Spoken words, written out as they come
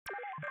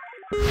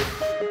Hi,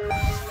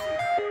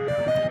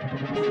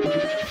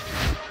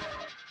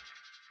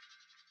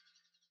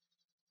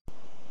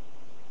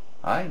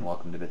 and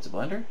welcome to Bits of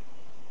Blender.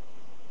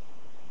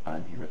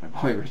 I'm here with my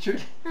boy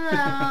Richard.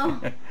 Hello.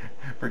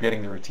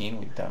 Forgetting the routine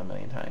we've done a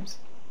million times.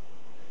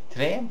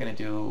 Today I'm going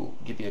to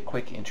give you a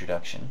quick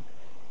introduction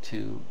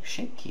to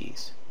shape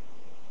keys.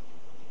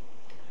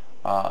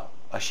 A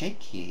shape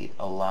key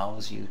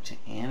allows you to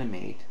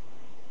animate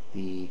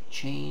the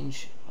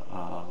change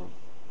of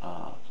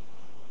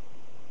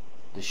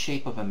the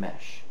shape of a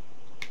mesh.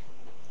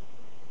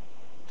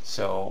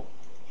 So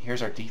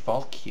here's our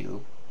default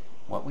cube.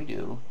 What we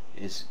do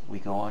is we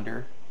go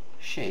under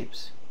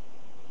shapes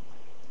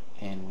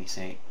and we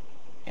say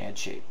add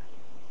shape,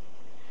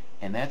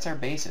 and that's our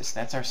basis,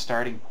 that's our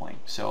starting point.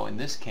 So in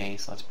this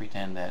case, let's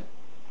pretend that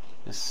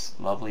this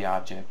lovely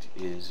object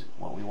is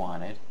what we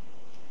wanted.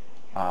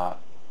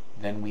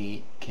 Then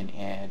we can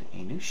add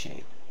a new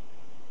shape,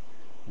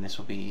 and this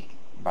will be,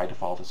 by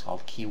default, it's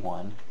called key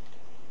 1,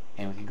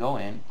 and we can go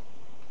in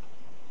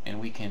and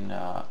we can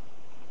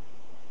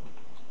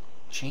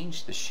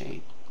change the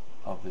shape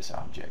of this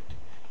object.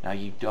 Now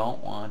you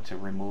don't want to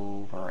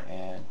remove or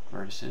add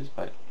vertices,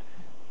 but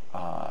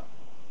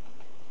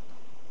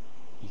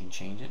you can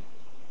change it.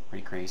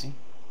 Pretty crazy.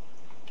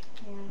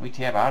 Yeah. We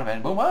tab out of it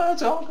and boom, oh,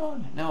 it's all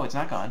gone. No, it's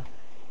not gone.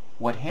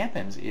 What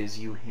happens is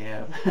you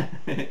have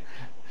an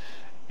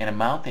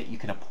amount that you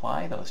can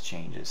apply those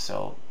changes.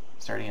 So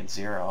starting at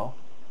 0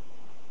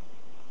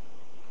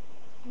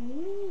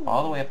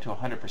 all the way up to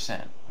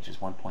 100%, which is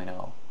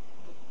 1.0.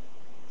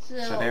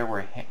 So there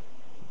we're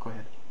go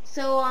ahead.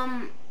 So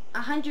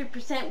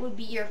 100% would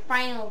be your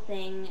final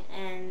thing,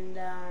 and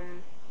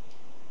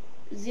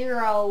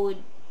 0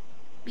 would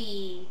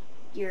be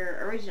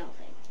your original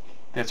thing.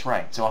 That's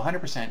right. So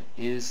 100%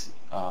 is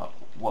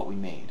what we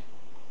made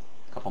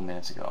a couple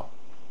minutes ago.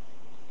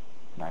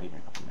 Not even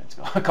a couple minutes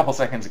ago. A couple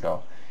seconds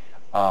ago.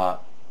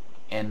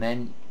 And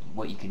then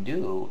what you can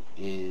do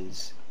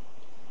is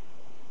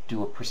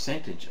do a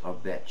percentage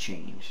of that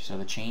change. So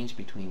the change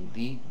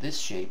between this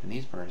shape and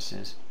these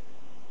vertices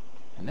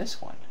and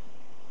this one.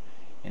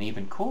 And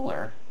even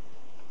cooler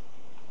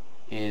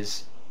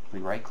is we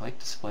right click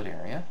to split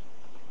area,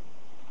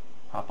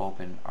 pop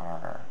open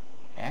our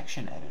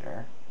action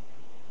editor,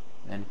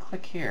 then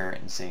click here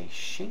and say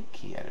shape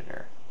key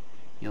editor.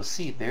 You'll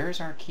see there's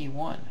our key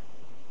 1.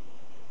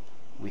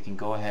 We can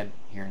go ahead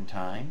here in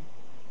time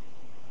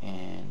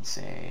and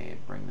say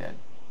bring that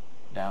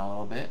down a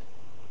little bit,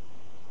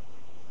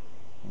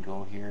 and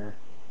go here,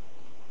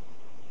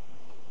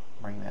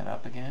 bring that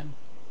up again.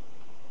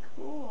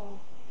 Cool.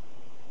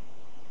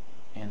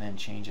 And then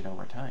change it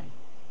over time.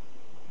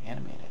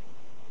 Animate it.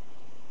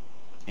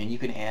 And you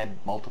can add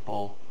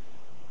multiple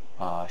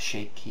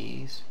shape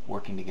keys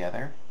working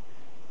together,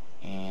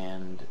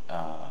 and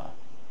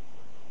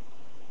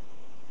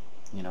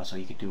you know, so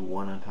you could do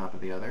one on top of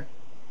the other.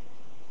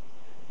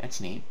 That's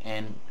neat.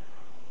 And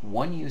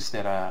one use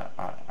that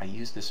I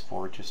used this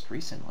for just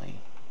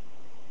recently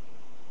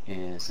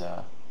is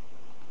I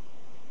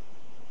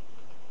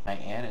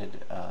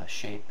added a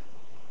shape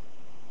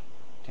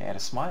to add a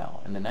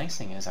smile. And the nice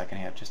thing is I can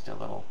have just a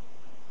little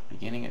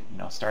beginning, you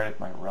know, start at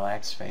my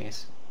relaxed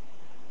face,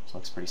 so it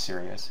looks pretty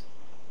serious,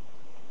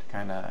 to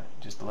kind of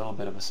just a little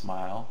bit of a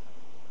smile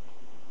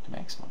to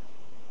maximum.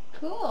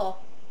 Cool.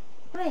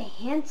 What a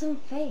handsome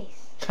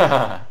face.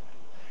 Yeah,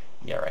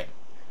 right.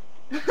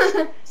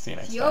 See you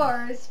next It's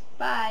time. yours.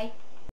 Bye.